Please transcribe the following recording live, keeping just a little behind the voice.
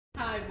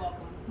Hi,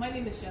 welcome. My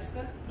name is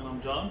Jessica. And I'm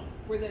John.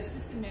 We're the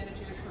assistant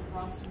managers for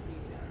Bronx Zoo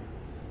Retail.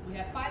 We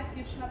have 5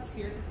 gift shops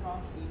here at the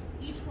Bronx Zoo,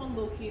 each one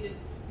located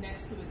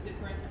next to a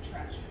different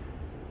attraction.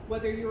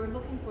 Whether you're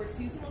looking for a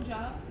seasonal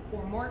job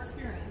or more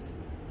experience,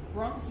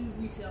 Bronx Zoo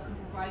Retail can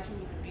provide you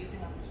with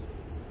amazing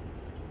opportunities.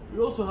 We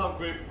also have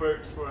great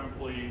perks for our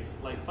employees,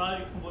 like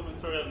 5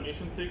 complimentary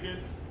admission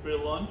tickets, free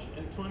lunch,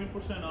 and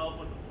 20% off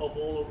of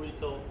all our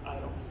retail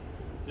items.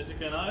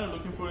 Jessica and I are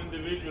looking for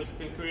individuals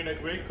who can create a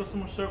great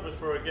customer service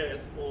for our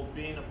guests while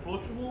being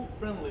approachable,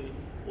 friendly,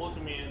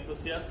 welcoming, and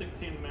enthusiastic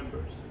team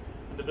members.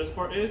 And the best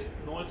part is,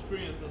 no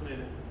experience is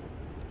needed.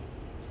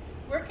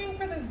 Working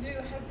for the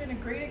zoo has been a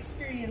great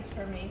experience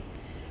for me.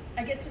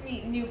 I get to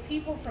meet new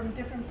people from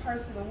different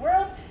parts of the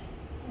world,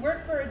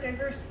 work for a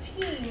diverse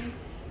team,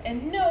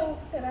 and know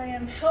that I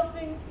am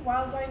helping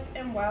wildlife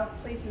and wild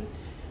places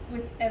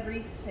with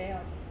every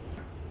sale.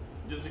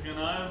 Jessica and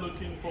I are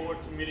looking forward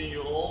to meeting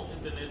you all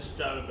in the next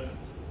chat event.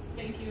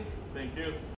 Thank you. Thank you.